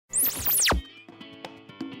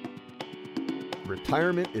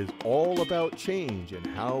retirement is all about change and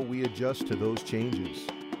how we adjust to those changes.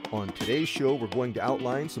 On today's show, we're going to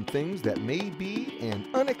outline some things that may be an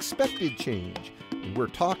unexpected change. And we're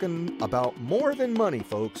talking about more than money,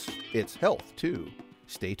 folks. It's health, too.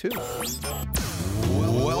 Stay tuned.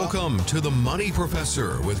 Welcome to The Money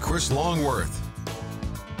Professor with Chris Longworth.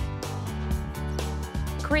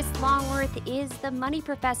 Chris Longworth is the Money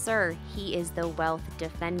Professor. He is the Wealth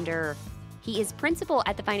Defender. He is principal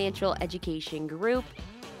at the Financial Education Group,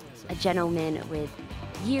 a gentleman with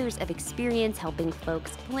years of experience helping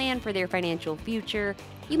folks plan for their financial future.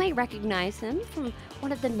 You might recognize him from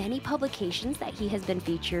one of the many publications that he has been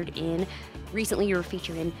featured in. Recently, you were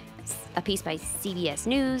featured in a piece by CBS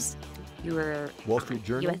News. You were Wall Street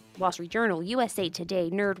Journal, Wall Street Journal, USA Today,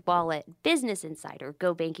 NerdWallet, Business Insider,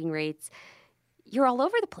 Go Banking Rates. You're all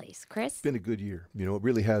over the place, Chris. It's been a good year. You know, it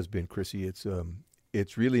really has been, Chrissy.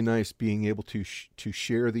 It's really nice being able to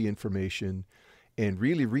share the information and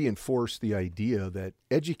really reinforce the idea that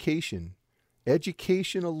education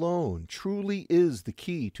alone truly is the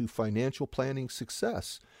key to financial planning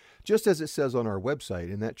success, just as it says on our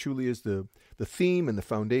website. And that truly is the theme and the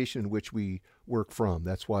foundation in which we work from.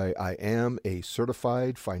 That's why I am a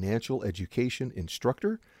certified financial education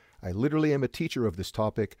instructor. I literally am a teacher of this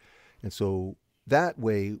topic. And so that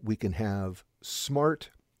way we can have smart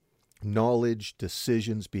knowledge,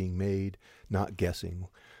 decisions being made, not guessing.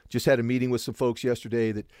 Just had a meeting with some folks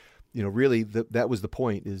yesterday that, you know, really that was the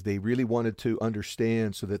point, is they really wanted to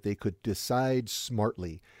understand so that they could decide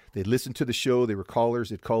smartly. They listened to the show, they were callers,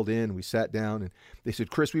 they'd called in, we sat down and they said,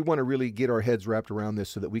 Chris, we want to really get our heads wrapped around this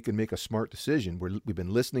so that we can make a smart decision. We've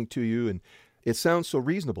been listening to you and it sounds so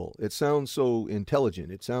reasonable. It sounds so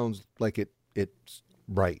intelligent. It sounds like it's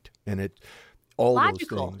right. And all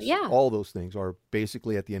logical, those things, yeah. All those things are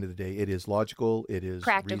basically, at the end of the day, it is logical, it is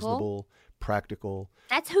Practical. reasonable, practical.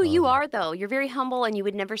 That's who you are, though. You're very humble, and you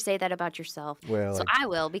would never say that about yourself. Well, so I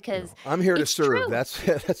will, because I'm here to it's serve. true.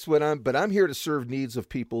 That's what I'm. But I'm here to serve needs of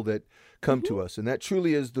people that come to us, and that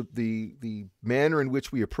truly is the manner in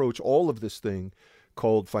which we approach all of this thing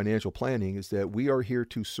called financial planning. Is that we are here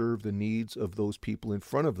to serve the needs of those people in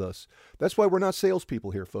front of us. That's why we're not salespeople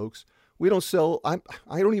here, folks. We don't sell. I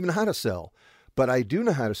don't even know how to sell. But I do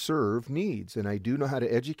know how to serve needs, and I do know how to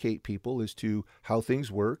educate people as to how things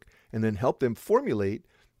work and then help them formulate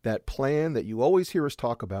that plan that you always hear us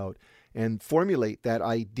talk about, and formulate that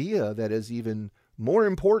idea that is even more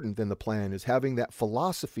important than the plan, is having that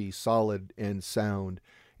philosophy solid and sound,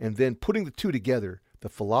 and then putting the two together, the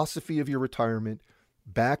philosophy of your retirement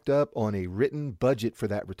backed up on a written budget for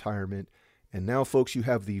that retirement. And now, folks, you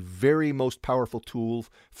have the very most powerful tool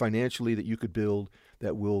financially that you could build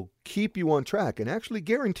that will keep you on track and actually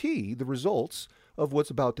guarantee the results of what's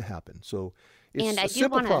about to happen. So it's a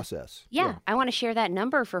simple process. Yeah, I want to share that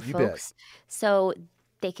number for You folks bet. so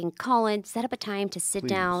they can call in, set up a time to sit Please.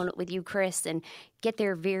 down with you, Chris, and get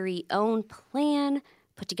their very own plan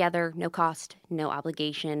put together, no cost, no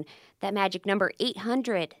obligation. That magic number,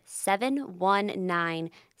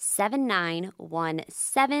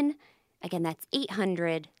 800-719-7917. Again, that's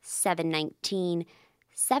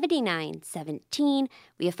 800-719-7917.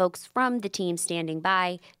 We have folks from the team standing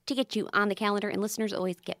by to get you on the calendar, and listeners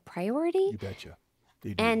always get priority. You betcha.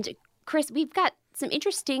 They do. And Chris, we've got some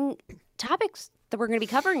interesting topics that we're going to be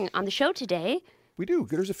covering on the show today. We do.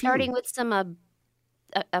 There's a few. Starting with some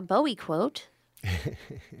a Bowie quote.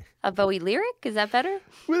 A Bowie lyric? Is that better?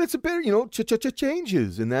 Well, it's a better,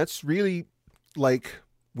 changes. And that's really like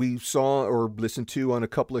we saw or listened to on a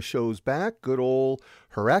couple of shows back, good old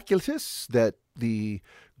Heraclitus, that the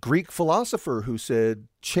Greek philosopher who said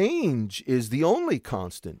change is the only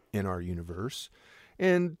constant in our universe.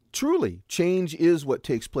 And truly, change is what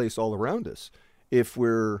takes place all around us. If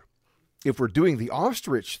we're doing the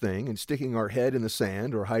ostrich thing and sticking our head in the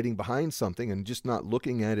sand or hiding behind something and just not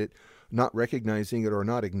looking at it, not recognizing it or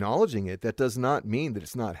not acknowledging it, that does not mean that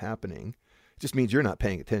it's not happening. It just means you're not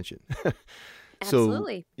paying attention.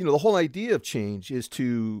 Absolutely. So, the whole idea of change is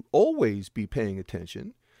to always be paying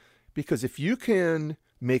attention, because if you can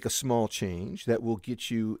make a small change that will get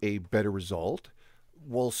you a better result,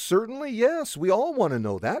 well, certainly, yes, we all want to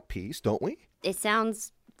know that piece, don't we? It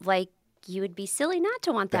sounds like you would be silly not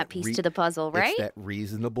to want that piece to the puzzle, right? It's that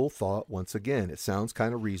reasonable thought. Once again, it sounds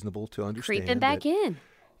kind of reasonable to understand. Creeping back in.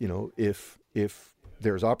 If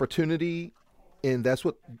there's opportunity, and that's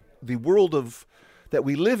what the world that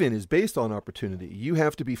we live in is based on, opportunity. You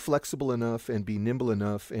have to be flexible enough and be nimble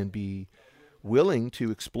enough and be willing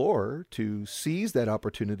to explore, to seize that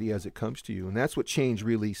opportunity as it comes to you. And that's what change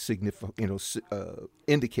really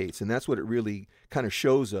indicates. And that's what it really kind of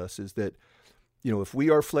shows us, is that, if we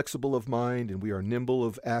are flexible of mind and we are nimble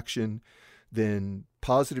of action, then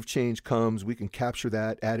positive change comes. We can capture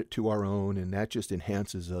that, add it to our own, and that just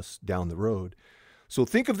enhances us down the road. So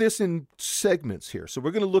think of this in segments here. So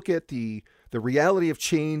we're going to look at the reality of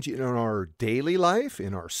change in our daily life,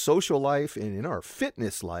 in our social life, and in our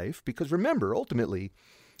fitness life. Because remember, ultimately,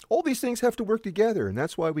 all these things have to work together. And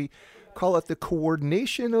that's why we call it the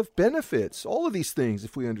coordination of benefits. All of these things,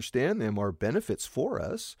 if we understand them, are benefits for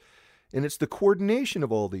us. And it's the coordination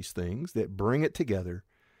of all these things that bring it together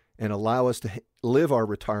and allow us to live our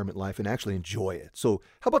retirement life and actually enjoy it. So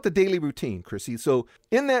how about the daily routine, Chrissy? So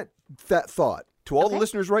in that thought, to all the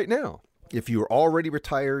listeners right now, if you're already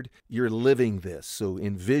retired, you're living this. So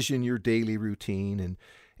envision your daily routine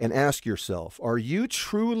and ask yourself, are you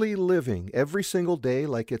truly living every single day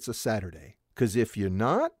like it's a Saturday? Because if you're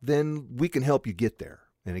not, then we can help you get there.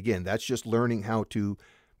 And again, that's just learning how to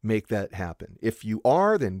make that happen. If you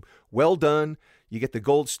are, then well done. You get the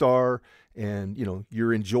gold star, and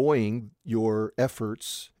you're enjoying your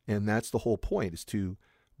efforts. And that's the whole point, is to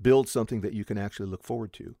build something that you can actually look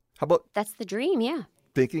forward to. How about that's the dream, yeah.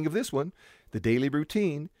 Thinking of this one, the daily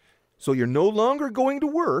routine. So you're no longer going to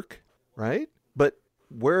work, right? But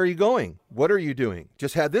where are you going? What are you doing?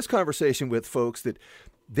 Just had this conversation with folks that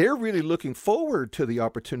they're really looking forward to the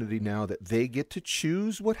opportunity now that they get to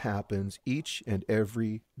choose what happens each and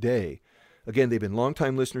every day. Again, they've been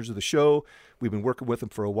longtime listeners of the show. We've been working with them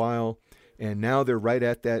for a while, and now they're right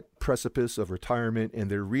at that precipice of retirement,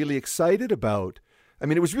 and they're really excited about.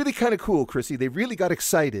 It was really kind of cool, Chrissy. They really got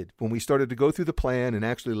excited when we started to go through the plan and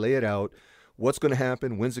actually lay it out. What's going to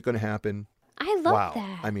happen? When's it going to happen? I love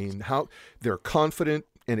that. How they're confident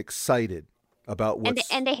and excited about what's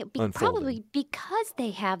unfolding. Probably because they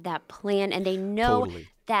have that plan and they know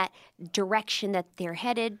that direction that they're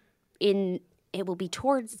headed in, it will be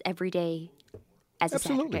towards every day as a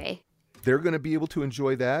Saturday. They're going to be able to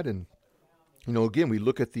enjoy that. And, again, we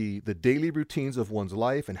look at the daily routines of one's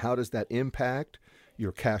life and how does that impact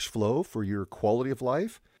your cash flow for your quality of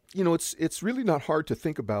life. It's really not hard to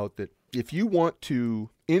think about that. If you want to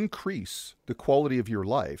increase the quality of your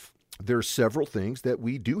life, there's several things that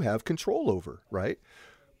we do have control over, right?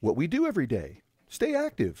 What we do every day. Stay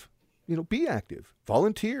active. Be active.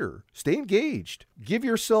 Volunteer. Stay engaged. Give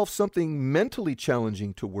yourself something mentally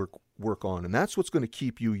challenging to work on, and that's what's going to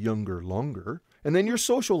keep you younger longer. And then your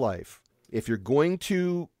social life. If you're going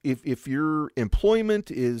to, if your employment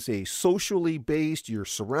is a socially based, you're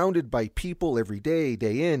surrounded by people every day,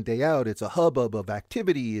 day in, day out, it's a hubbub of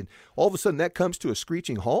activity, and all of a sudden that comes to a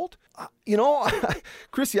screeching halt.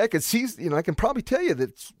 Chrissy, I can see, I can probably tell you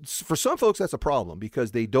that for some folks that's a problem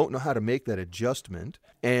because they don't know how to make that adjustment,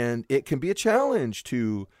 and it can be a challenge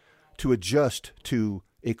to adjust to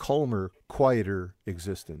a calmer, quieter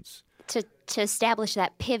existence. To establish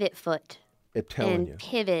that pivot foot. I'm telling you.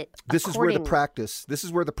 Pivot. This is where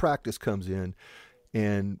the practice comes in,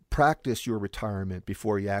 and practice your retirement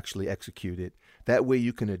before you actually execute it. That way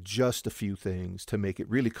you can adjust a few things to make it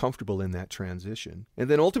really comfortable in that transition. And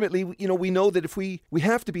then ultimately, we know that if we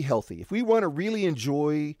have to be healthy, if we want to really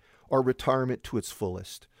enjoy our retirement to its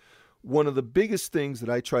fullest, one of the biggest things that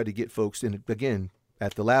I try to get folks in, again,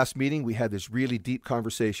 at the last meeting, we had this really deep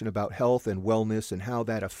conversation about health and wellness and how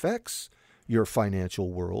that affects your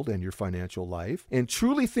financial world and your financial life. And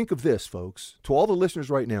truly think of this, folks, to all the listeners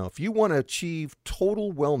right now, if you want to achieve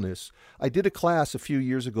total wellness, I did a class a few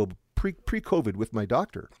years ago, pre-COVID with my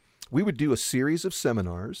doctor. We would do a series of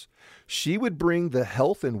seminars. She would bring the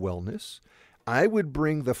health and wellness. I would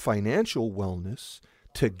bring the financial wellness.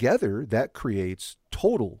 Together, that creates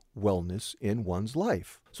total wellness in one's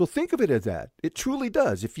life. So think of it as that. It truly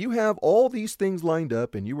does. If you have all these things lined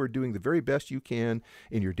up and you are doing the very best you can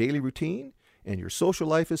in your daily routine, and your social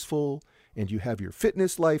life is full, and you have your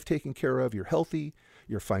fitness life taken care of, you're healthy,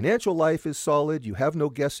 your financial life is solid, you have no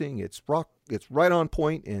guessing, it's right on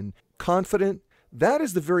point and confident, that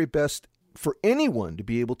is the very best for anyone to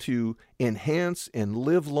be able to enhance and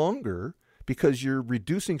live longer because you're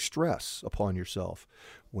reducing stress upon yourself.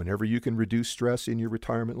 Whenever you can reduce stress in your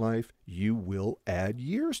retirement life, you will add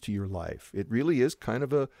years to your life. It really is kind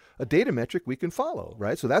of a data metric we can follow,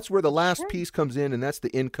 right? So that's where the last piece comes in, and that's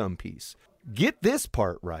the income piece. Get this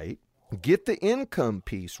part right, get the income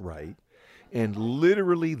piece right, and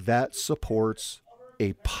literally that supports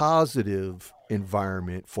a positive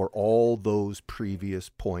environment for all those previous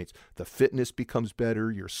points. The fitness becomes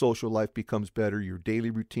better, your social life becomes better, your daily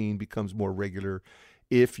routine becomes more regular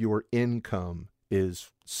if your income is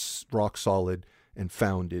rock solid and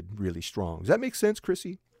founded really strong. Does that make sense,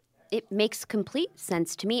 Chrissy? It makes complete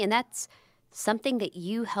sense to me, and that's something that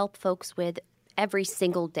you help folks with every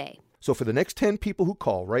single day. So for the next 10 people who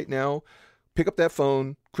call right now, pick up that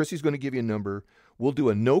phone. Chrissy's going to give you a number. We'll do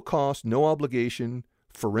a no-cost, no-obligation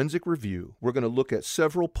forensic review. We're going to look at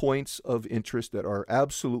several points of interest that are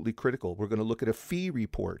absolutely critical. We're going to look at a fee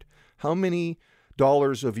report. How many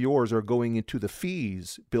dollars of yours are going into the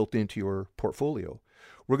fees built into your portfolio?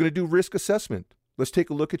 We're going to do risk assessment. Let's take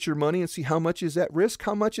a look at your money and see how much is at risk,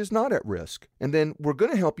 how much is not at risk. And then we're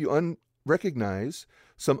going to help you recognize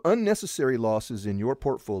some unnecessary losses in your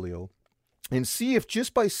portfolio and see if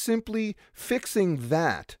just by simply fixing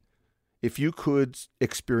that, if you could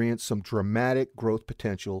experience some dramatic growth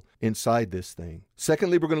potential inside this thing.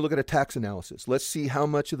 Secondly, we're going to look at a tax analysis. Let's see how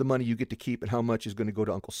much of the money you get to keep and how much is going to go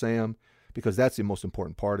to Uncle Sam, because that's the most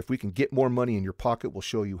important part. If we can get more money in your pocket, we'll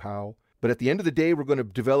show you how. But at the end of the day, we're going to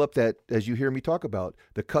develop that, as you hear me talk about,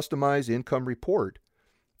 the customized income report.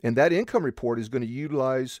 And that income report is going to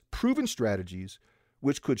utilize proven strategies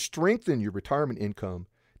which could strengthen your retirement income,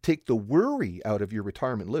 take the worry out of your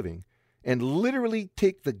retirement living, and literally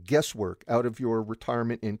take the guesswork out of your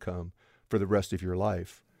retirement income for the rest of your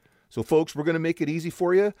life. So folks, we're going to make it easy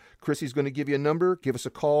for you. Chrissy's going to give you a number. Give us a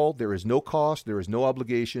call. There is no cost. There is no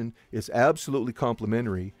obligation. It's absolutely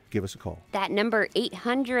complimentary. Give us a call. That number,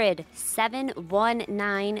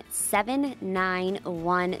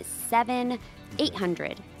 800-719-7917.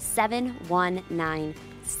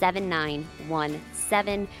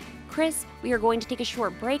 800-719-7917. Chris, we are going to take a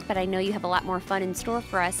short break, but I know you have a lot more fun in store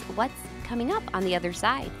for us. What's coming up on the other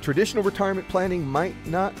side? Traditional retirement planning might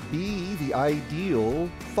not be the ideal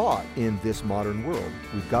thought in this modern world.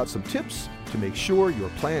 We've got some tips to make sure your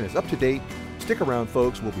plan is up to date. Stick around,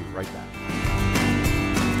 folks. We'll be right back.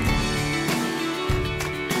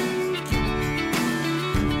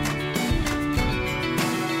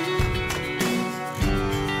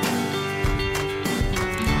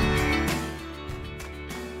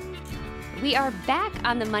 We are back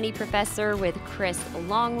on The Money Professor with Chris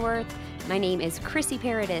Longworth. My name is Chrissy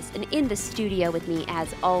Paradis, and in the studio with me,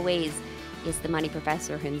 as always, is the Money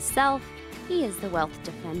Professor himself. He is the Wealth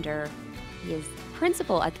Defender. He is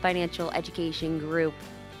principal at the Financial Education Group.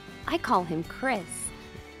 I call him Chris,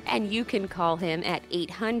 and you can call him at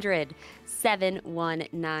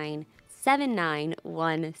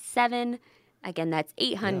 800-719-7917. Again, that's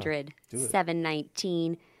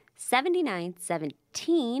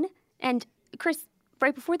 800-719-7917. And Chris,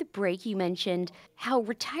 right before the break, you mentioned how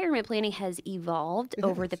retirement planning has evolved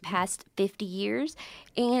over the past 50 years.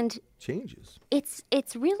 And changes. It's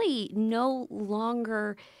really no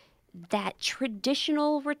longer that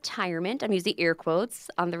traditional retirement, I'm using air quotes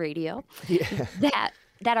on the radio, that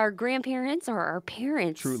our grandparents or our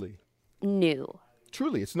parents knew.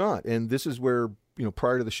 Truly, it's not. And this is where,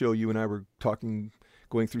 prior to the show, you and I were talking,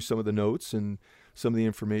 going through some of the notes and some of the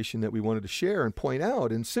information that we wanted to share and point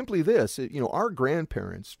out. And simply this, our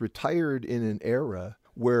grandparents retired in an era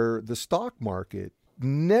where the stock market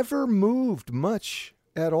never moved much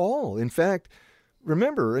at all. In fact,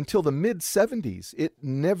 remember, until the mid-'70s, it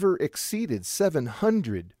never exceeded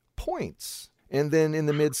 700 points. And then in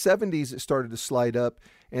the mid-'70s, it started to slide up.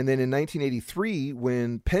 And then in 1983,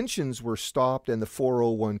 when pensions were stopped and the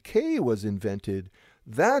 401k was invented,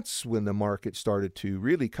 that's when the market started to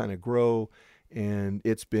really kind of grow. And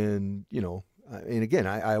it's been, and again,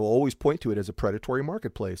 I will always point to it as a predatory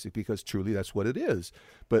marketplace because truly that's what it is.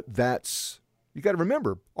 But you got to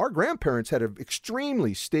remember, our grandparents had an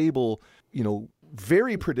extremely stable,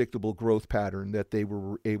 very predictable growth pattern that they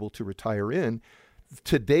were able to retire in.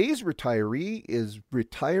 Today's retiree is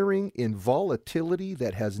retiring in volatility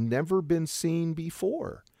that has never been seen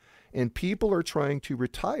before. And people are trying to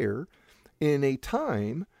retire in a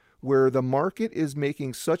time where the market is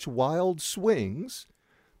making such wild swings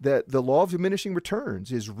that the law of diminishing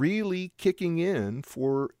returns is really kicking in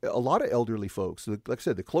for a lot of elderly folks. Like I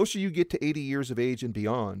said, the closer you get to 80 years of age and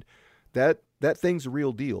beyond, that thing's a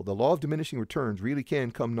real deal. The law of diminishing returns really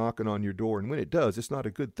can come knocking on your door, and when it does, it's not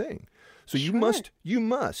a good thing. So you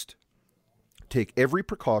must take every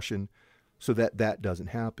precaution so that doesn't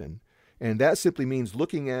happen. And that simply means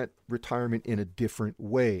looking at retirement in a different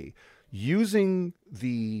way, using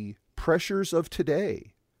the pressures of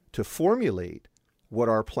today to formulate what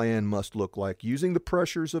our plan must look like, using the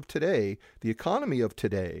pressures of today, the economy of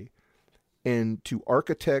today, and to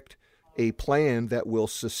architect a plan that will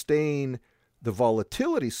sustain the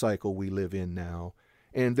volatility cycle we live in now.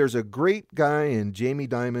 And there's a great guy in Jamie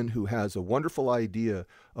Dimon who has a wonderful idea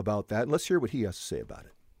about that. And let's hear what he has to say about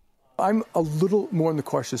it. I'm a little more on the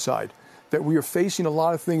cautious side, that we are facing a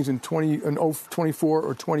lot of things in 24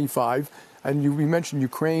 or 25. And we mentioned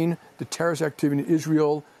Ukraine, the terrorist activity in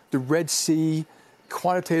Israel, the Red Sea,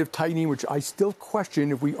 quantitative tightening, which I still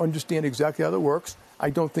question if we understand exactly how that works. I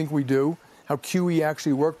don't think we do, how QE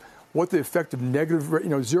actually worked. what the effect of negative,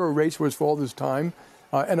 zero rates was for all this time,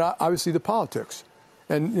 and obviously the politics,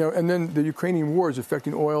 and and then the Ukrainian war is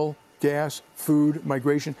affecting oil, gas, food,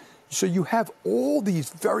 migration. So you have all these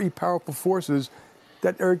very powerful forces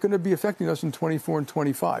that are going to be affecting us in 24 and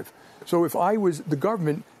 25. So if I was the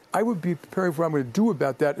government, I would be preparing for what I'm going to do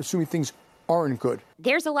about that, assuming things aren't good.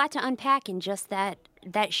 There's a lot to unpack in just that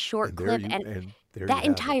short clip, and that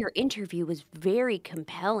entire interview was very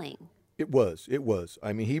compelling. It was.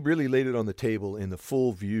 I mean, he really laid it on the table in the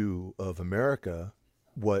full view of America,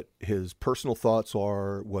 what his personal thoughts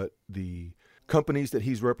are, what the companies that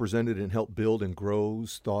he's represented and helped build and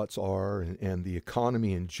grow's thoughts are, and the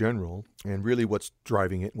economy in general, and really what's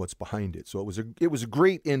driving it and what's behind it. So it was a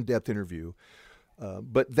great in-depth interview.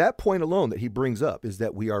 But that point alone that he brings up is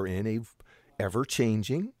that we are in a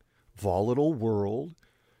ever-changing, volatile world.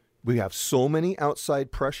 We have so many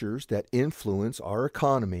outside pressures that influence our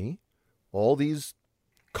economy, all these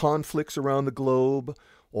conflicts around the globe,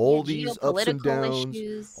 all these ups and downs,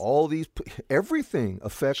 issues. Everything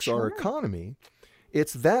affects our economy.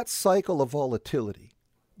 It's that cycle of volatility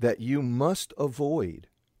that you must avoid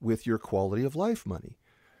with your quality of life money.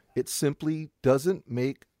 It simply doesn't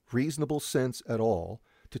make reasonable sense at all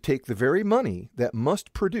to take the very money that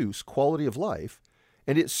must produce quality of life,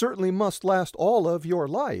 and it certainly must last all of your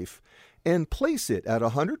life, and place it at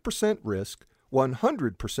 100% risk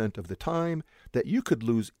 100% of the time that you could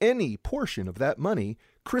lose any portion of that money.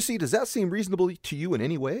 Chrissy, does that seem reasonable to you in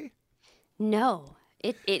any way? No,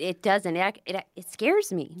 it doesn't. It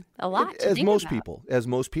scares me a lot. As most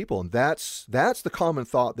people, and that's the common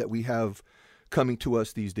thought that we have coming to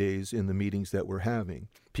us these days in the meetings that we're having.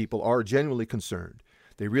 People are genuinely concerned.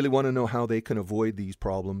 They really want to know how they can avoid these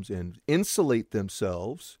problems and insulate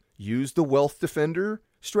themselves. Use the Wealth Defender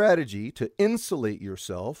strategy to insulate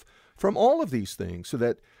yourself from all of these things so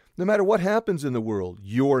that no matter what happens in the world,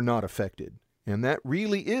 you're not affected. And that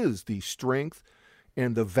really is the strength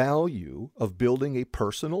and the value of building a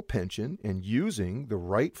personal pension and using the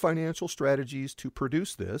right financial strategies to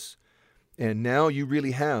produce this. And now you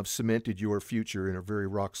really have cemented your future in a very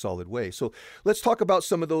rock-solid way. So let's talk about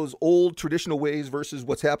some of those old traditional ways versus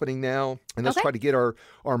what's happening now. And let's try to get our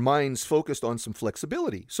minds focused on some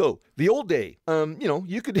flexibility. So the old day,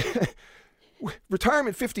 you could...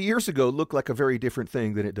 Retirement 50 years ago looked like a very different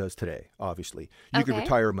thing than it does today, obviously. You could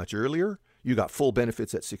retire much earlier. You got full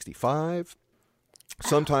benefits at 65.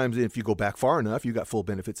 Sometimes if you go back far enough, you got full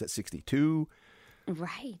benefits at 62.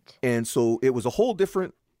 Right. And so it was a whole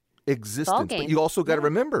different existence. But you also got to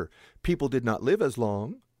remember, people did not live as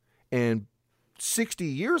long. And 60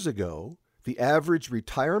 years ago, the average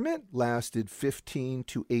retirement lasted 15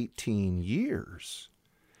 to 18 years.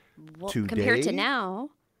 Well, compared to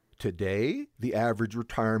now... Today, the average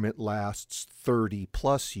retirement lasts 30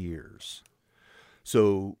 plus years.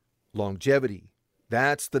 So longevity,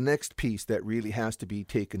 that's the next piece that really has to be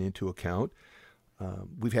taken into account.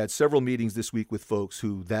 We've had several meetings this week with folks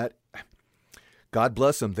who God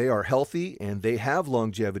bless them, they are healthy and they have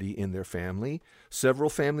longevity in their family.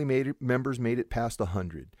 Several family members made it past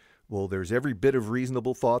 100. Well, there's every bit of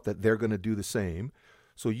reasonable thought that they're going to do the same.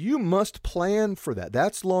 So you must plan for that.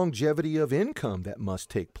 That's longevity of income that must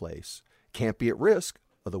take place. Can't be at risk,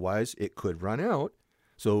 otherwise it could run out.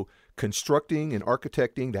 So constructing and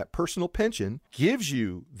architecting that personal pension gives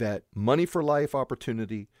you that money for life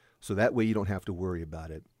opportunity, so that way you don't have to worry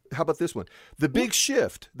about it. How about this one? The big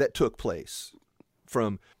shift that took place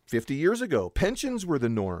from 50 years ago. Pensions were the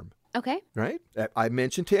norm. Okay. Right? I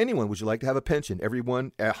mentioned to anyone, would you like to have a pension?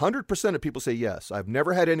 Everyone, 100% of people say yes. I've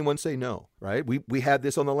never had anyone say no, right? We had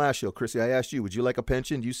this on the last show. Chrissy, I asked you, would you like a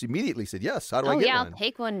pension? You immediately said yes. How do I get one? I'll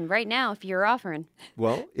take one right now if you're offering.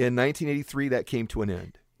 Well, in 1983, that came to an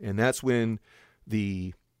end. And that's when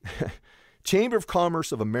the Chamber of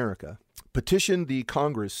Commerce of America petitioned the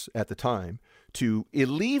Congress at the time to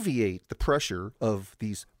alleviate the pressure of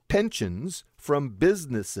these pensions from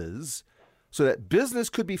businesses so that business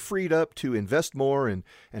could be freed up to invest more and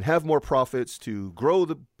have more profits, to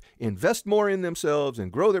invest more in themselves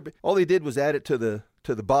and grow their. All they did was add it to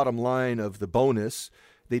the bottom line of the bonus.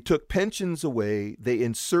 They took pensions away. They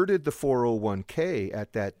inserted the 401k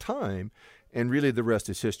at that time, and really the rest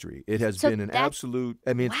is history. It has been an absolute.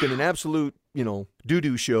 I mean, it's been an absolute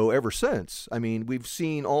doo-doo show ever since. I mean, we've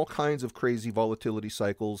seen all kinds of crazy volatility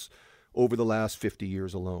cycles over the last 50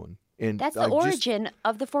 years alone. And that's the origin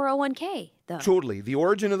of the 401k, though. Totally. The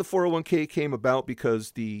origin of the 401k came about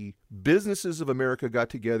because the businesses of America got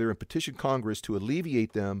together and petitioned Congress to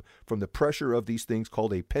alleviate them from the pressure of these things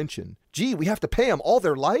called a pension. Gee, we have to pay them all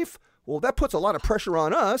their life? Well, that puts a lot of pressure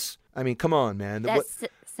on us. I mean, come on, man.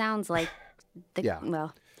 Sounds like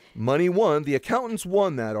well. Money won. The accountants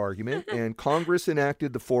won that argument, and Congress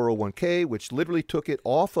enacted the 401k, which literally took it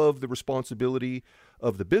off of the responsibility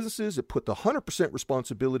of the businesses. It put the 100%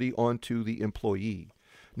 responsibility onto the employee.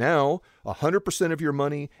 Now, 100% of your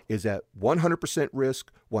money is at 100%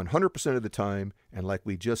 risk 100% of the time, and like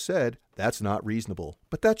we just said, that's not reasonable.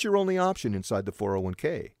 But that's your only option inside the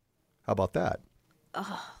 401k. How about that?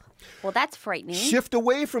 Oh, well, that's frightening. Shift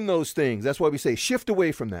away from those things. That's why we say shift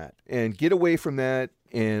away from that and get away from that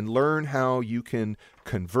and learn how you can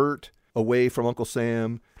convert away from Uncle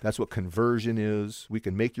Sam. That's what conversion is. We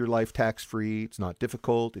can make your life tax-free. It's not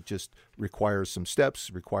difficult. It just requires some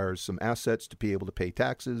steps, requires some assets to be able to pay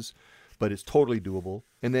taxes, but it's totally doable.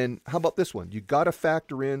 And then how about this one? You got to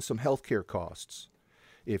factor in some healthcare costs.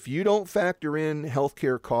 If you don't factor in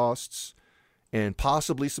healthcare costs and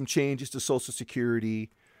possibly some changes to Social Security,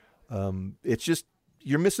 it's just,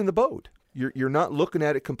 you're missing the boat. You're not looking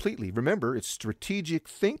at it completely. Remember, it's strategic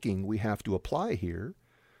thinking we have to apply here.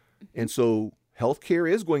 And so healthcare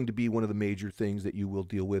is going to be one of the major things that you will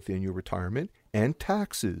deal with in your retirement, and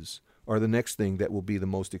taxes are the next thing that will be the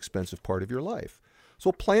most expensive part of your life.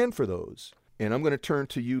 So plan for those. And I'm going to turn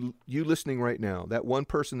to you listening right now, that one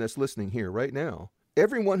person that's listening here right now.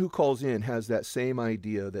 Everyone who calls in has that same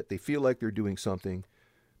idea that they feel like they're doing something,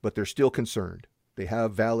 but they're still concerned. They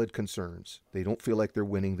have valid concerns. They don't feel like they're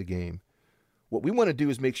winning the game. What we want to do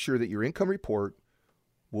is make sure that your income report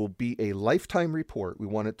will be a lifetime report. We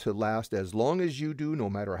want it to last as long as you do, no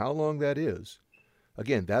matter how long that is.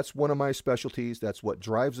 Again, that's one of my specialties. That's what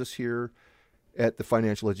drives us here at the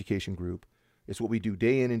Financial Education Group. It's what we do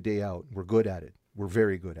day in and day out. We're good at it. We're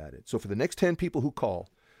very good at it. So for the next 10 people who call,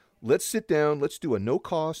 let's sit down. Let's do a no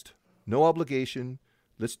cost, no obligation.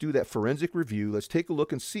 Let's do that forensic review. Let's take a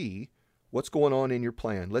look and see what's going on in your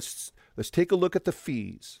plan. Let's take a look at the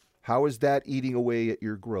fees. How is that eating away at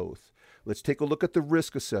your growth? Let's take a look at the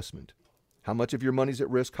risk assessment. How much of your money's at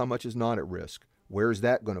risk? How much is not at risk? Where is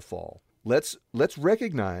that going to fall? Let's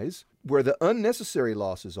recognize where the unnecessary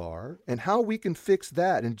losses are and how we can fix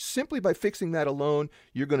that. And simply by fixing that alone,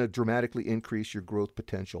 you're going to dramatically increase your growth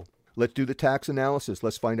potential. Let's do the tax analysis.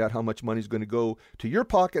 Let's find out how much money is going to go to your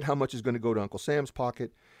pocket, how much is going to go to Uncle Sam's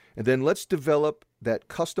pocket. And then let's develop that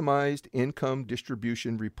customized income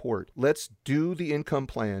distribution report. Let's do the income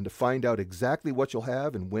plan to find out exactly what you'll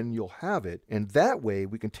have and when you'll have it. And that way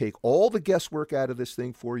we can take all the guesswork out of this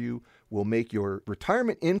thing for you. We'll make your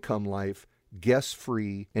retirement income life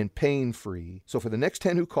guess-free and pain-free. So for the next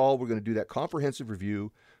 10 who call, we're going to do that comprehensive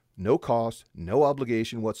review. No cost, no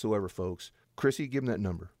obligation whatsoever, folks. Chrissy, give them that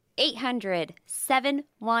number.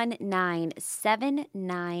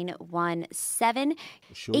 800-719-7917.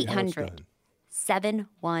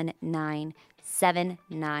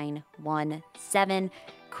 800-719-7917.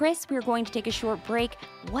 Chris, we're going to take a short break.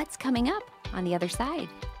 What's coming up on the other side?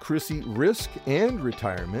 Chrissy, risk and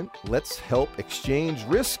retirement. Let's help exchange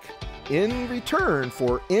risk in return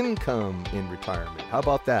for income in retirement. How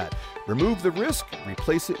about that? Remove the risk,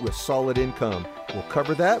 replace it with solid income. We'll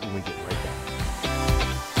cover that when we get right back.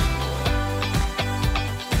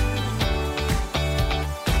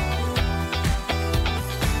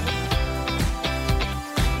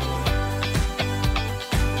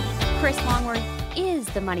 Chris Longworth is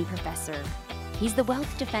the money professor. He's the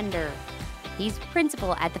wealth defender. He's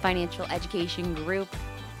principal at the Financial Education Group.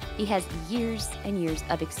 He has years and years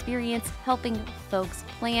of experience helping folks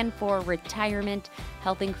plan for retirement,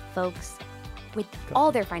 helping folks with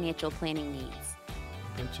all their financial planning needs.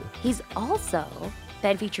 Gotcha. He's also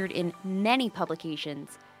been featured in many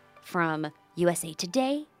publications, from USA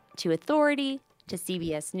Today to Authority to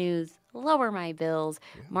CBS News, Lower My Bills,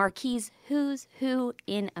 Marquis Who's Who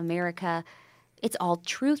in America. It's all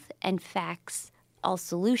truth and facts, all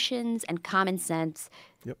solutions and common sense.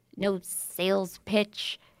 Yep. No sales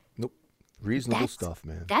pitch. Nope. Reasonable stuff,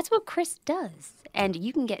 man. That's what Chris does. And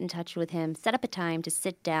you can get in touch with him, set up a time to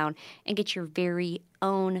sit down and get your very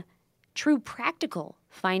own true practical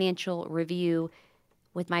financial review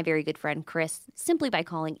with my very good friend Chris, simply by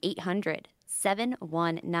calling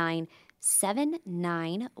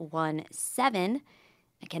 800-719-7917.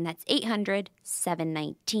 Again, that's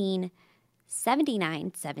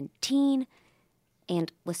 800-719-7917.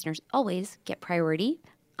 And listeners always get priority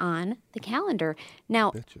on the calendar.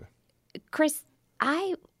 Now, Betcha. Chris,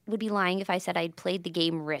 I would be lying if I said I'd played the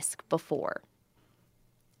game Risk before.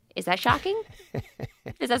 Is that shocking?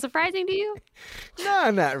 Is that surprising to you?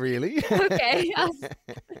 No, not really. Okay.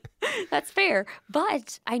 That's fair.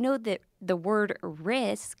 But I know that the word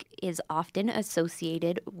risk is often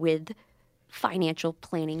associated with financial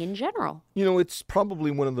planning in general. You know, it's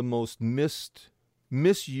probably one of the most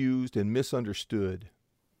misused and misunderstood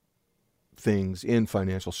things in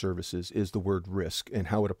financial services is the word risk and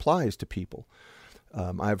how it applies to people.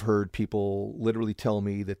 I've heard people literally tell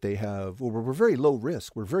me that they have, well, we're very low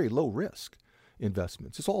risk. We're very low risk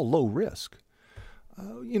investments. It's all low risk.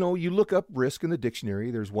 You look up risk in the dictionary,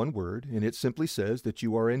 there's one word, and it simply says that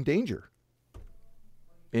you are in danger.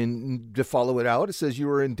 And to follow it out, it says you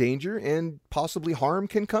are in danger and possibly harm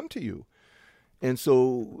can come to you. And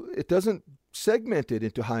so it doesn't segment it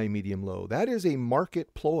into high, medium, low. That is a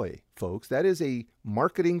market ploy, folks. That is a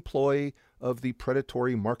marketing ploy of the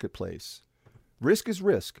predatory marketplace. Risk is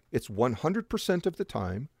risk. It's 100% of the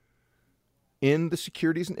time in the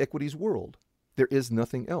securities and equities world. There is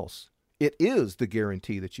nothing else. It is the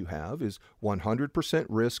guarantee that you have is 100%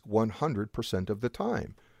 risk 100% of the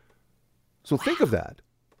time. So think of that.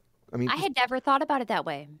 I mean, I had never thought about it that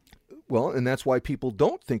way. Well, and that's why people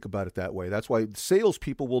don't think about it that way. That's why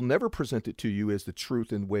salespeople will never present it to you as the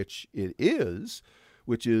truth in which it is,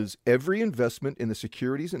 which is every investment in the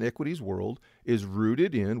securities and equities world is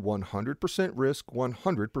rooted in 100% risk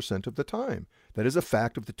 100% of the time. That is a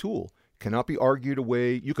fact of the tool. Cannot be argued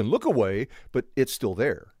away. You can look away, but it's still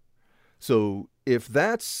there. So if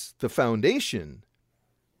that's the foundation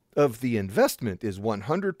of the investment is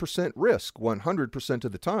 100% risk 100%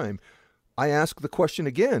 of the time, I ask the question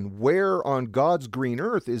again, where on God's green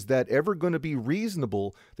earth is that ever going to be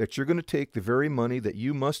reasonable that you're going to take the very money that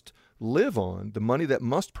you must live on, the money that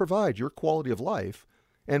must provide your quality of life,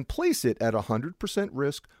 and place it at 100%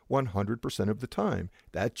 risk 100% of the time?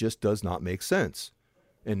 That just does not make sense.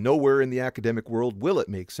 And nowhere in the academic world will it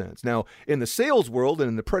make sense. Now, in the sales world and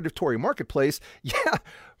in the predatory marketplace, yeah,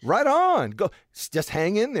 right on. Go, just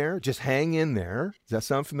hang in there. Just hang in there. Does that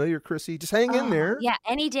sound familiar, Chrissy? Just hang in there. Yeah,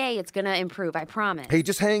 any day it's going to improve, I promise. Hey,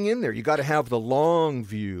 just hang in there. You got to have the long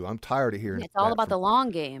view. I'm tired of hearing It's all about the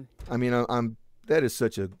long game. I mean, that is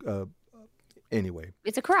such a, anyway.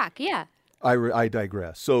 It's a crock, yeah. I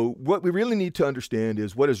digress. So what we really need to understand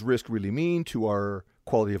is what does risk really mean to our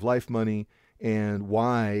quality of life money, and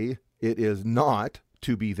why it is not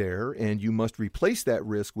to be there, and you must replace that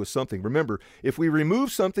risk with something. Remember, if we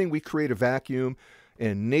remove something, we create a vacuum,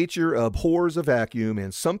 and nature abhors a vacuum,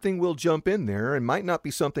 and something will jump in there and might not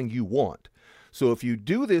be something you want. So if you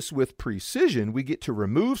do this with precision, we get to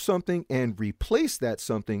remove something and replace that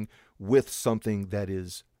something with something that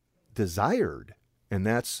is desired, and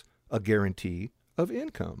that's a guarantee of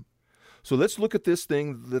income. So let's look at this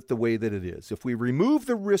thing the way that it is. If we remove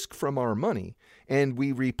the risk from our money and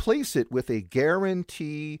we replace it with a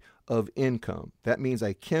guarantee of income, that means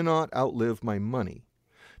I cannot outlive my money.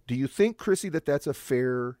 Do you think, Chrissy, that that's a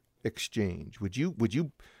fair exchange? Would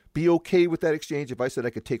you be okay with that exchange if I said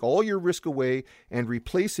I could take all your risk away and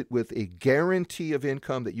replace it with a guarantee of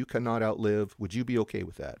income that you cannot outlive? Would you be okay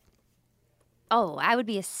with that? Oh, I would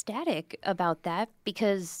be ecstatic about that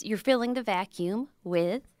because you're filling the vacuum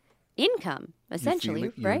with income, essentially,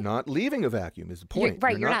 right? You're not leaving a vacuum is the point.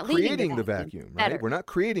 You're not creating the vacuum, right? Better. We're not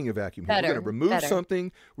creating a vacuum. Better. We're going to remove Better.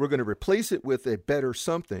 something. We're going to replace it with a better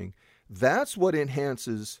something. That's what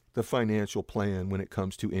enhances the financial plan when it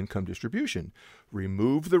comes to income distribution.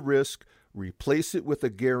 Remove the risk, replace it with a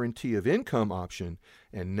guarantee of income option,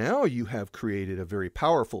 and now you have created a very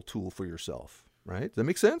powerful tool for yourself, right? Does that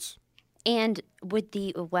make sense? And would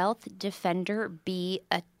the Wealth Defender be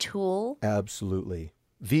a tool? Absolutely.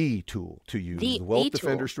 The tool to use. The Wealth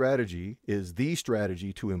Defender strategy is the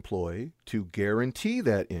strategy to employ to guarantee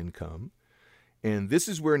that income. And this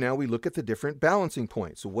is where now we look at the different balancing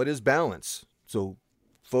points. So what is balance? So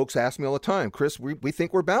folks ask me all the time, Chris, we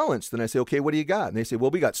think we're balanced. And I say, okay, what do you got? And they say,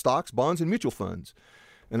 well, we got stocks, bonds, and mutual funds.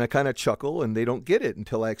 And I kind of chuckle, and they don't get it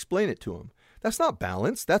until I explain it to them. That's not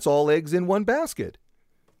balance. That's all eggs in one basket.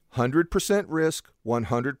 100% risk,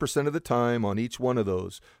 100% of the time on each one of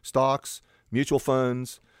those. Stocks, mutual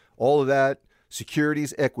funds, all of that,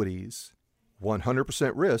 securities, equities,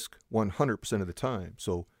 100% risk, 100% of the time.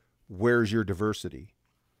 So where's your diversity?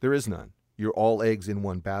 There is none. You're all eggs in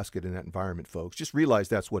one basket in that environment, folks. Just realize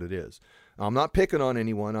that's what it is. I'm not picking on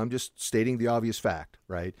anyone. I'm just stating the obvious fact,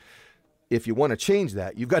 right? If you want to change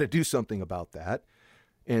that, you've got to do something about that.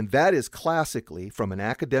 And that is classically, from an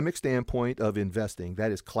academic standpoint of investing,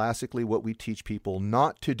 that is classically what we teach people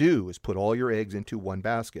not to do, is put all your eggs into one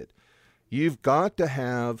basket. You've got to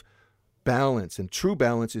have balance, and true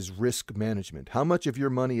balance is risk management. How much of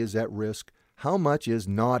your money is at risk? How much is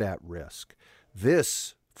not at risk?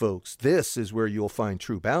 This, folks, this is where you'll find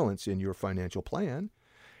true balance in your financial plan.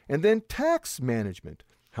 And then tax management.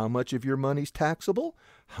 How much of your money's taxable?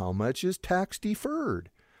 How much is tax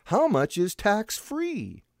deferred? How much is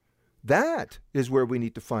tax-free? That is where we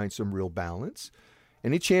need to find some real balance.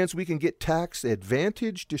 Any chance we can get tax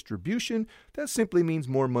advantage distribution, that simply means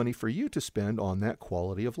more money for you to spend on that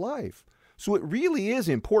quality of life. So it really is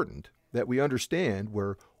important that we understand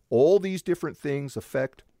where all these different things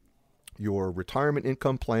affect your retirement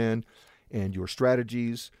income plan and your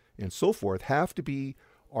strategies and so forth have to be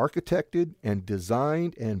architected and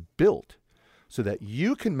designed and built so that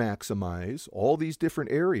you can maximize all these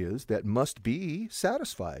different areas that must be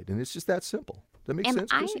satisfied. And it's just that simple. Does that make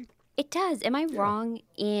sense, Chrissy? It does. Am I wrong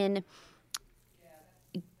in,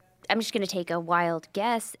 I'm just going to take a wild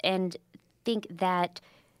guess and think that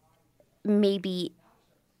maybe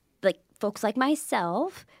like folks like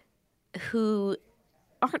myself who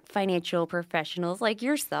aren't financial professionals like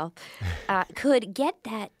yourself could get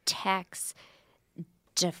that tax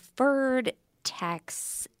deferred,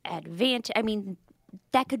 tax advantage. I mean,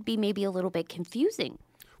 that could be maybe a little bit confusing.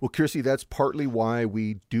 Well, Kirsty, that's partly why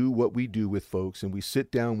we do what we do with folks, and we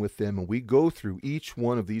sit down with them and we go through each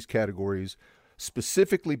one of these categories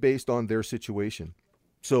specifically based on their situation.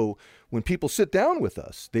 So when people sit down with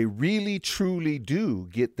us, they really, truly do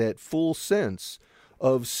get that full sense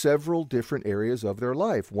of several different areas of their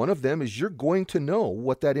life. One of them is you're going to know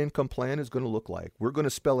what that income plan is going to look like. We're going to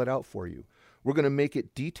spell it out for you. We're going to make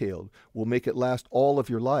it detailed. We'll make it last all of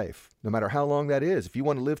your life, no matter how long that is. If you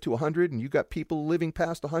want to live to 100 and you've got people living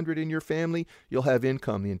past 100 in your family, you'll have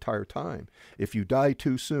income the entire time. If you die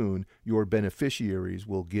too soon, your beneficiaries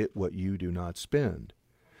will get what you do not spend.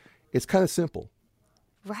 It's kind of simple.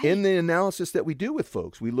 Right. In the analysis that we do with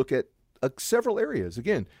folks, we look at several areas.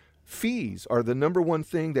 Again, fees are the number one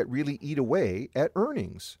thing that really eat away at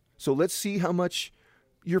earnings. So let's see how much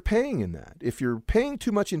you're paying in that. If you're paying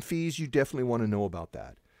too much in fees, you definitely want to know about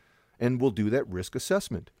that. And we'll do that risk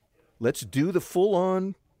assessment. Let's do the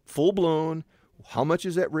full-on, full-blown, how much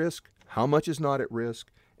is at risk, how much is not at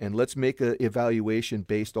risk, and let's make an evaluation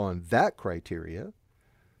based on that criteria.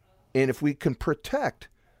 And if we can protect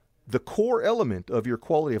the core element of your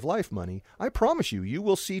quality of life money, I promise you, you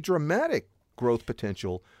will see dramatic growth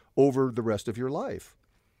potential over the rest of your life.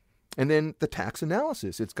 And then the tax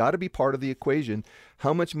analysis. It's got to be part of the equation.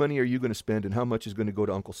 How much money are you going to spend and how much is going to go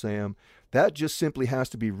to Uncle Sam? That just simply has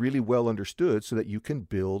to be really well understood so that you can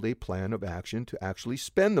build a plan of action to actually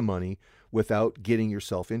spend the money without getting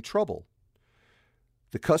yourself in trouble.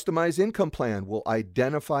 The customized income plan will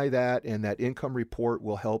identify that, and that income report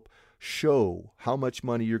will help show how much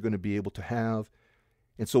money you're going to be able to have.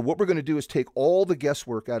 And so what we're going to do is take all the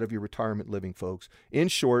guesswork out of your retirement living, folks. In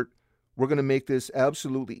short, we're going to make this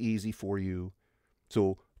absolutely easy for you.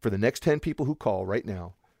 So for the next 10 people who call right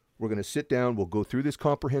now, we're going to sit down. We'll go through this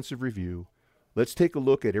comprehensive review. Let's take a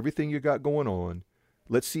look at everything you got going on.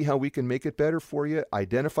 Let's see how we can make it better for you,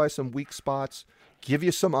 identify some weak spots, give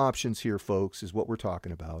you some options here, folks, is what we're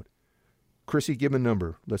talking about. Chrissy, give them a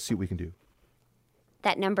number. Let's see what we can do.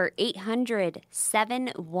 That number,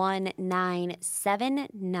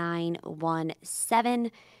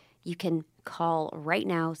 800-719-7917. You can call right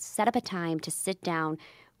now, set up a time to sit down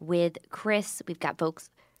with Chris. We've got folks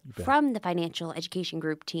from the Financial Education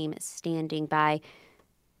Group team standing by.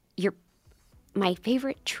 My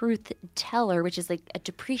favorite truth teller, which is like a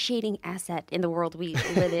depreciating asset in the world we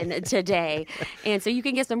live in today. And so you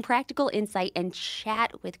can get some practical insight and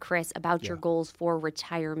chat with Chris about your goals for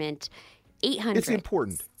retirement. 800. It's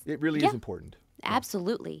important. It really is important.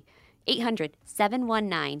 Absolutely.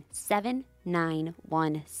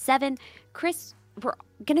 800-719-7917. Chris, we're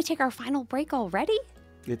going to take our final break already?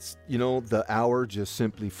 It's, the hour just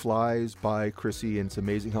simply flies by, Chrissy, and it's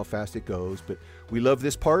amazing how fast it goes. But we love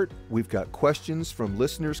this part. We've got questions from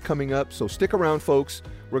listeners coming up. So stick around, folks.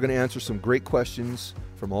 We're going to answer some great questions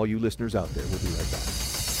from all you listeners out there. We'll be right back.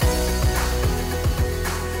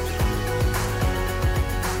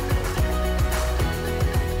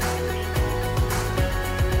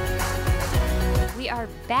 Are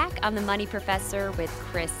back on The Money Professor with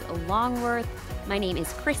Chris Longworth. My name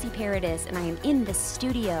is Chrissy Paradis, and I am in the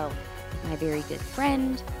studio with my very good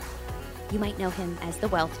friend. You might know him as the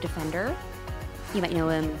Wealth Defender. You might know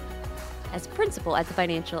him as principal at the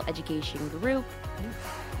Financial Education Group.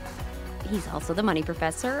 He's also the Money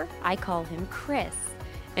Professor. I call him Chris,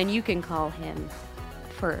 and you can call him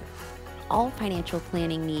for all financial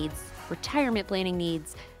planning needs, retirement planning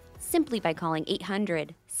needs, simply by calling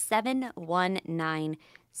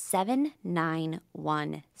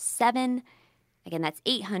 800-719-7917. Again, that's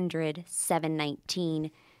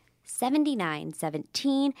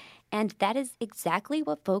 800-719-7917. And that is exactly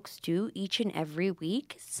what folks do each and every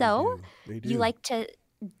week. So They do. You like to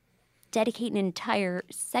dedicate an entire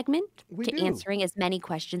segment to answering as many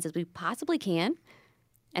questions as we possibly can.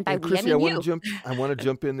 And by Chrissy, I mean you. I want to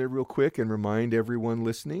jump in there real quick and remind everyone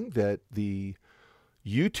listening that the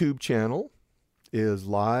YouTube channel is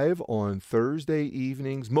live on Thursday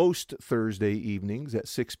evenings, most Thursday evenings at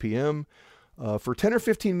 6 p.m. For 10 or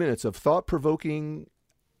 15 minutes of thought-provoking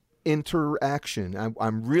interaction.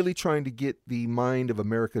 I'm really trying to get the mind of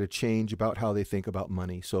America to change about how they think about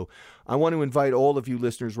money. So I want to invite all of you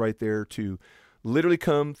listeners right there to literally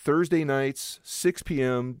come Thursday nights, 6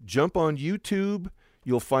 p.m., jump on YouTube.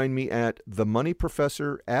 You'll find me at The Money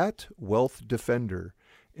Professor at Wealth Defender.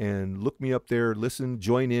 And look me up there, listen,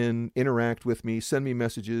 join in, interact with me, send me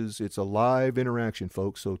messages. It's a live interaction,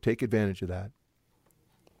 folks, so take advantage of that.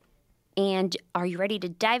 And are you ready to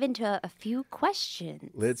dive into a few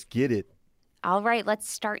questions? Let's get it. All right, let's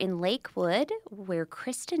start in Lakewood, where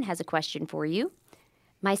Kristen has a question for you.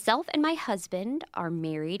 Myself and my husband are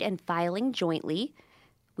married and filing jointly.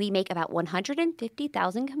 We make about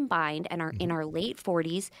 $150,000 combined and are in our late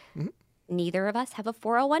 40s. Mm-hmm. Neither of us have a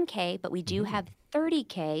 401k, but we do have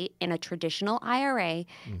 $30K in a traditional IRA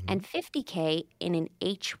and $50K in an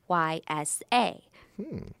HYSA.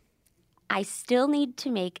 I still need to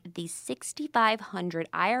make the $6,500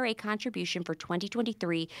 IRA contribution for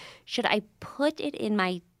 2023. Should I put it in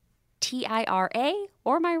my TIRA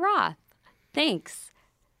or my Roth? Thanks.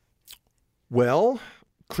 Well,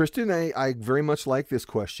 Kristen, I very much like this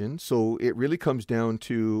question. So it really comes down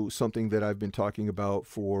to something that I've been talking about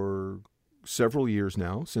for several years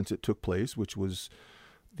now since it took place, which was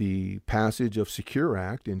the passage of Secure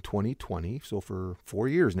Act in 2020. So for 4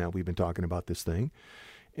 years now, we've been talking about this thing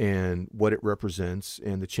and what it represents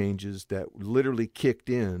and the changes that literally kicked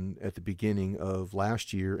in at the beginning of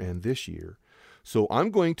last year and this year. So I'm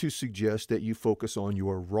going to suggest that you focus on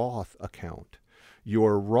your Roth account.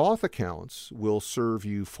 Your Roth accounts will serve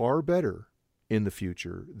you far better in the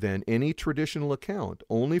future than any traditional account,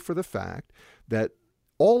 only for the fact that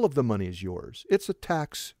all of the money is yours. It's a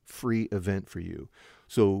tax-free event for you.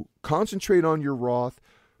 So concentrate on your Roth,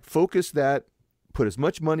 focus that, put as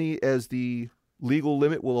much money as the legal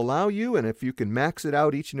limit will allow you, and if you can max it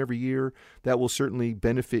out each and every year, that will certainly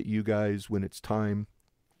benefit you guys when it's time.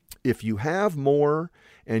 If you have more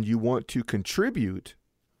and you want to contribute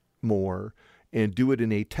more and do it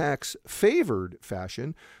in a tax-favored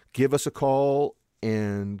fashion, give us a call,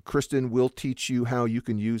 and Kristen will teach you how you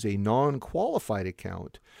can use a non-qualified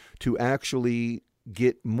account to actually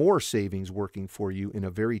get more savings working for you in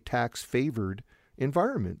a very tax-favored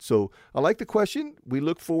environment. So I like the question. We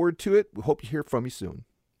look forward to it. We hope to hear from you soon.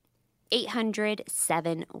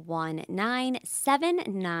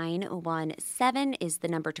 800-719-7917 is the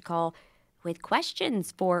number to call with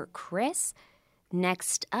questions for Chris.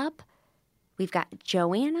 Next up, we've got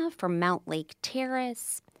Joanna from Mount Lake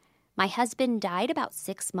Terrace. My husband died about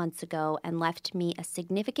 6 months ago and left me a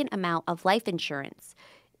significant amount of life insurance.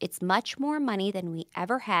 It's much more money than we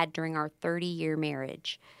ever had during our 30-year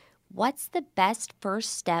marriage. What's the best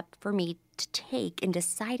first step for me to take in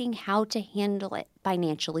deciding how to handle it,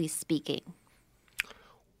 financially speaking?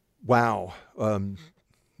 Wow.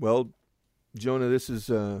 Well, Jonah, this is,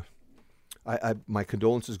 my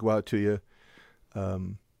condolences go out to you.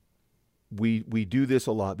 We do this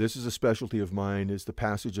a lot. This is a specialty of mine, is the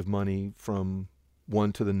passage of money from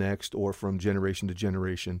one to the next or from generation to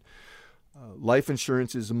generation. Life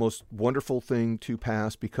insurance is the most wonderful thing to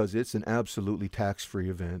pass because it's an absolutely tax-free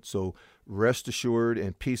event. So rest assured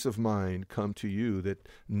and peace of mind come to you that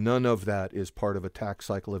none of that is part of a tax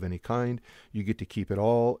cycle of any kind. You get to keep it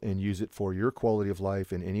all and use it for your quality of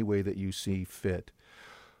life in any way that you see fit.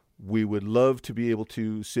 We would love to be able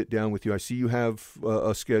to sit down with you. I see you have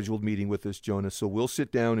a scheduled meeting with us, Jonah. So we'll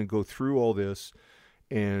sit down and go through all this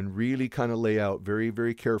and really kind of lay out very,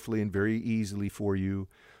 very carefully and very easily for you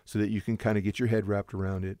so that you can kind of get your head wrapped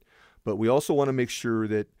around it. But we also want to make sure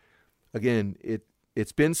that, again,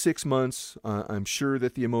 it's been 6 months. I'm sure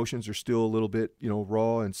that the emotions are still a little bit,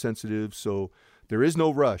 raw and sensitive. So there is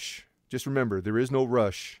no rush. Just remember, there is no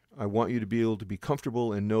rush. I want you to be able to be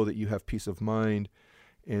comfortable and know that you have peace of mind.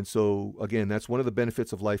 And so, again, that's one of the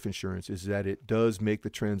benefits of life insurance, is that it does make the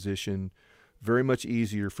transition very much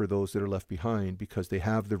easier for those that are left behind because they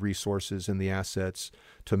have the resources and the assets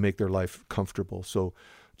to make their life comfortable. So,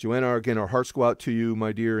 Joanna, again, our hearts go out to you,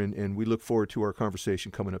 my dear, and we look forward to our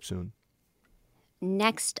conversation coming up soon.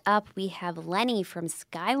 Next up, we have Lenny from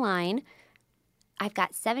Skyline. I've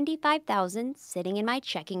got $75,000 sitting in my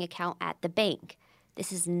checking account at the bank.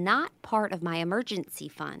 This is not part of my emergency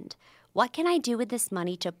fund. What can I do with this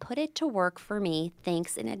money to put it to work for me?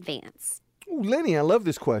 Thanks in advance. Ooh, Lenny, I love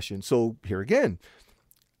this question. So here again,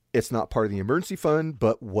 it's not part of the emergency fund,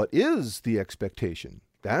 but what is the expectation?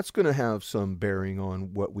 That's going to have some bearing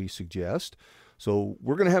on what we suggest. So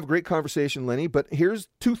we're going to have a great conversation, Lenny, but here's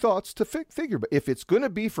two thoughts to figure. But if it's going to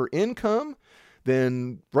be for income,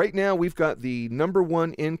 then right now we've got the number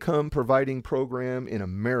one income providing program in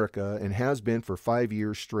America and has been for 5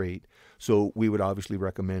 years straight. So we would obviously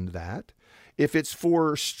recommend that. If it's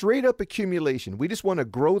for straight up accumulation, we just want to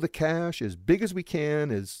grow the cash as big as we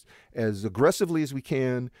can, as aggressively as we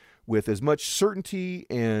can, with as much certainty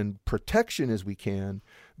and protection as we can,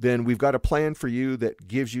 then we've got a plan for you that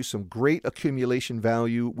gives you some great accumulation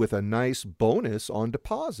value with a nice bonus on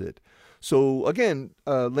deposit. So again,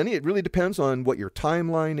 Lenny, it really depends on what your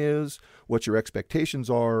timeline is, what your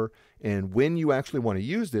expectations are, and when you actually want to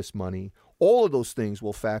use this money. All of those things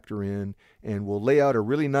will factor in, and we'll lay out a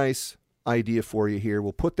really nice idea for you here.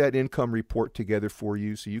 We'll put that income report together for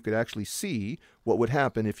you so you could actually see what would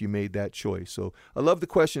happen if you made that choice. So I love the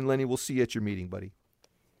question, Lenny. We'll see you at your meeting, buddy.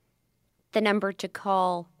 The number to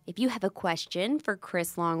call if you have a question for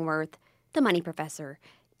Chris Longworth, the Money Professor,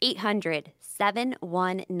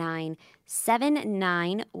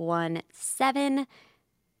 800-719-7917.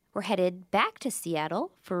 We're headed back to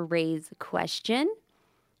Seattle for Ray's question.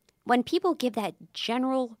 When people give that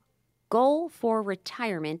general goal for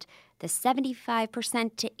retirement, the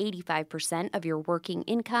 75% to 85% of your working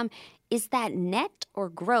income, is that net or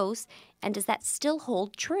gross, and does that still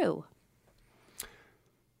hold true?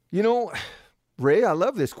 You know, Ray, I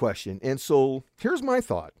love this question. And so here's my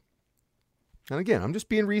thought. And again, I'm just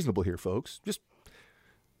being reasonable here, folks. Just,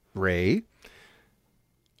 Ray,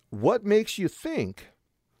 what makes you think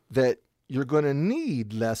that you're going to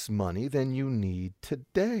need less money than you need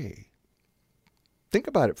today? Think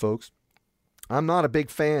about it, folks. I'm not a big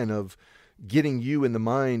fan of getting you in the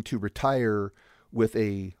mind to retire with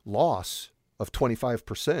a loss of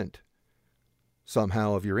 25%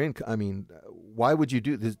 somehow of your income. I mean, why would you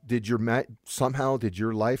do this? Did your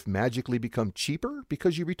life magically become cheaper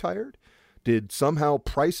because you retired? Did somehow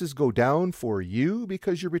prices go down for you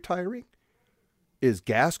because you're retiring? Is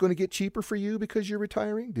gas going to get cheaper for you because you're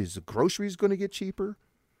retiring? Is the groceries going to get cheaper?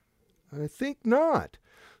 I think not.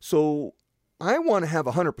 So I want to have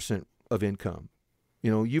 100% of income.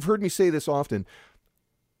 You know, you've heard me say this often.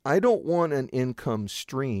 I don't want an income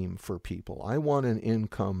stream for people. I want an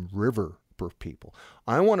income river for people.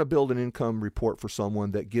 I want to build an income report for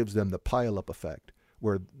someone that gives them the pile-up effect,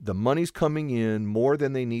 where the money's coming in more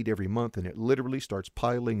than they need every month, and it literally starts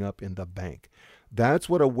piling up in the bank. That's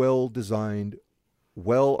what a well-designed,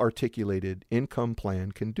 well-articulated income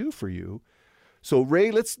plan can do for you. So,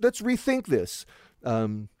 Ray, let's rethink this.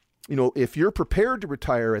 You know, if you're prepared to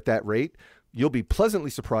retire at that rate, you'll be pleasantly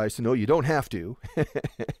surprised to know you don't have to.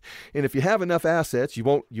 And if you have enough assets, you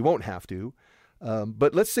won't have to.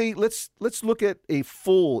 But let's look at a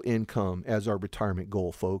full income as our retirement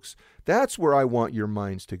goal, folks. That's where I want your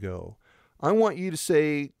minds to go. I want you to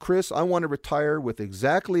say, Chris, I want to retire with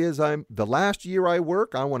exactly as the last year I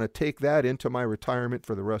work. I want to take that into my retirement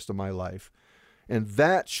for the rest of my life. And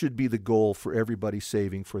that should be the goal for everybody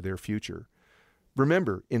saving for their future.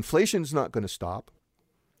 Remember, inflation's not going to stop.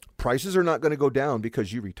 Prices are not going to go down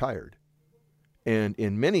because you retired. And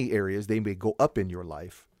in many areas, they may go up in your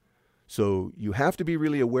life. So you have to be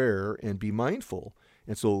really aware and be mindful.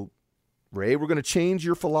 And so, Ray, we're going to change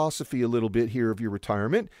your philosophy a little bit here of your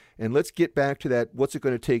retirement. And let's get back to that. What's it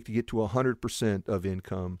going to take to get to 100% of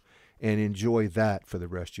income and enjoy that for the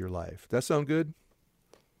rest of your life? That sound good?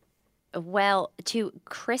 Well, to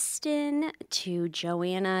Kristen, to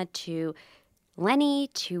Joanna, to Lenny,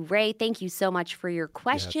 to Ray, thank you so much for your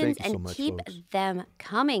questions, thank you so and much, keep folks. them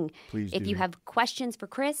coming. Please If do. you have questions for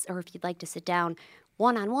Chris, or if you'd like to sit down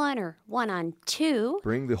one-on-one or one-on-two.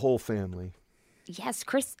 Bring the whole family. Yes,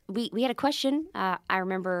 Chris, we had a question, I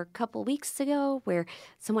remember a couple weeks ago, where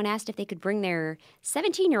someone asked if they could bring their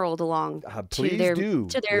 17-year-old along Please to their do.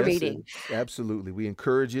 Yes, meeting. Absolutely. We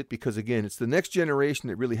encourage it because, again, it's the next generation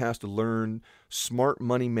that really has to learn smart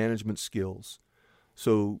money management skills.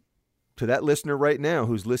 So to that listener right now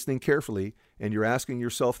who's listening carefully and you're asking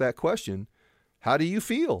yourself that question, how do you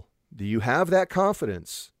feel? Do you have that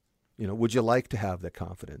confidence? You know, would you like to have that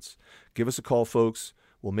confidence? Give us a call, folks.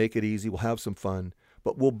 We'll make it easy. We'll have some fun,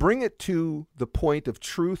 but we'll bring it to the point of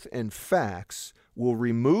truth and facts. We'll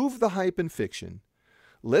remove the hype and fiction.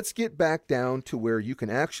 Let's get back down to where you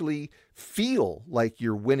can actually feel like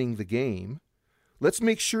you're winning the game. Let's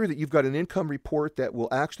make sure that you've got an income report that will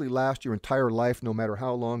actually last your entire life, no matter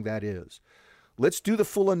how long that is. Let's do the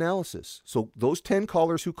full analysis. So those 10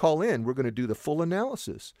 callers who call in, we're going to do the full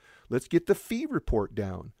analysis. Let's get the fee report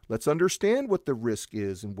down. Let's understand what the risk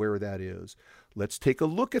is and where that is. Let's take a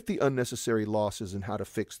look at the unnecessary losses and how to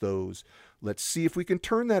fix those. Let's see if we can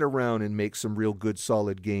turn that around and make some real good,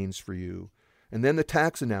 solid gains for you. And then the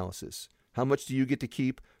tax analysis. How much do you get to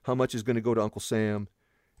keep? How much is going to go to Uncle Sam?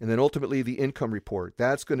 And then ultimately the income report.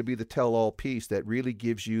 That's going to be the tell-all piece that really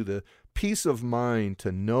gives you the peace of mind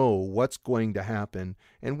to know what's going to happen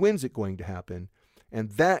and when's it going to happen. And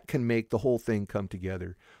that can make the whole thing come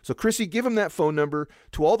together. So Chrissy, give them that phone number.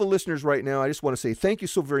 To all the listeners right now, I just want to say thank you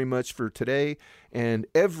so very much for today. And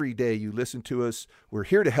every day you listen to us. We're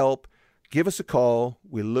here to help. Give us a call.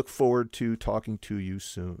 We look forward to talking to you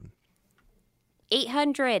soon.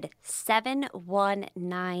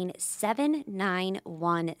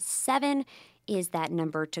 800-719-7917 is that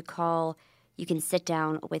number to call. You can sit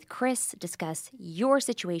down with Chris, discuss your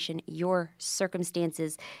situation, your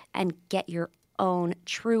circumstances, and get your own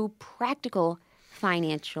true practical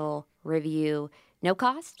financial review. No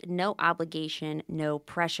cost, no obligation, no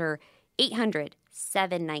pressure.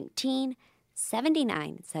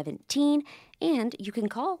 800-719-7917. And you can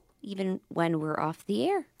call even when we're off the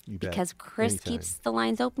air. Because Chris keeps the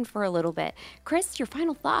lines open for a little bit. Chris, your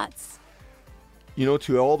final thoughts. You know,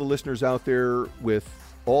 to all the listeners out there, with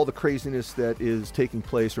all the craziness that is taking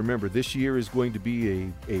place, remember, this year is going to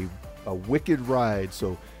be a wicked ride.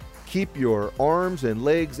 So keep your arms and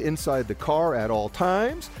legs inside the car at all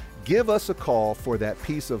times. Give us a call for that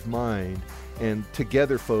peace of mind. And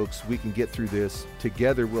together, folks, we can get through this.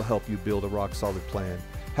 Together, we'll help you build a rock-solid plan.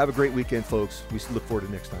 Have a great weekend, folks. We look forward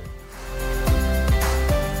to next time.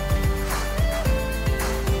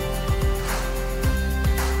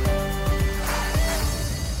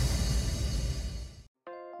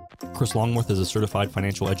 Chris Longworth is a certified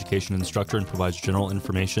financial education instructor and provides general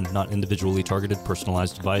information, not individually targeted,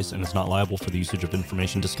 personalized advice, and is not liable for the usage of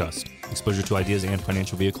information discussed. Exposure to ideas and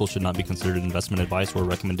financial vehicles should not be considered investment advice or a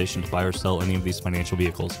recommendation to buy or sell any of these financial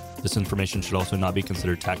vehicles. This information should also not be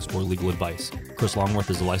considered tax or legal advice. Chris Longworth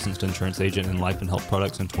is a licensed insurance agent in life and health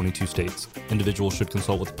products in 22 states. Individuals should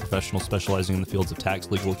consult with a professional specializing in the fields of tax,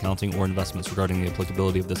 legal, accounting, or investments regarding the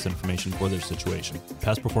applicability of this information for their situation.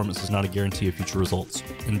 Past performance is not a guarantee of future results.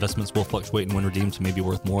 Investments will fluctuate and when redeemed may be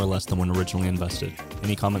worth more or less than when originally invested.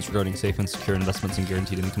 Any comments regarding safe and secure investments and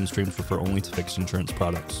guaranteed income streams refer only to fixed insurance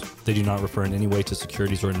products. They do not refer in any way to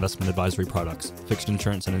securities or investment advisory products. Fixed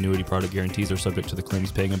insurance and annuity product guarantees are subject to the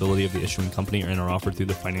claims paying ability of the issuing company and are offered through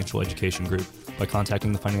the Financial Education Group. By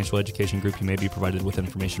contacting the Financial Education Group, you may be provided with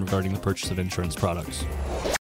information regarding the purchase of insurance products.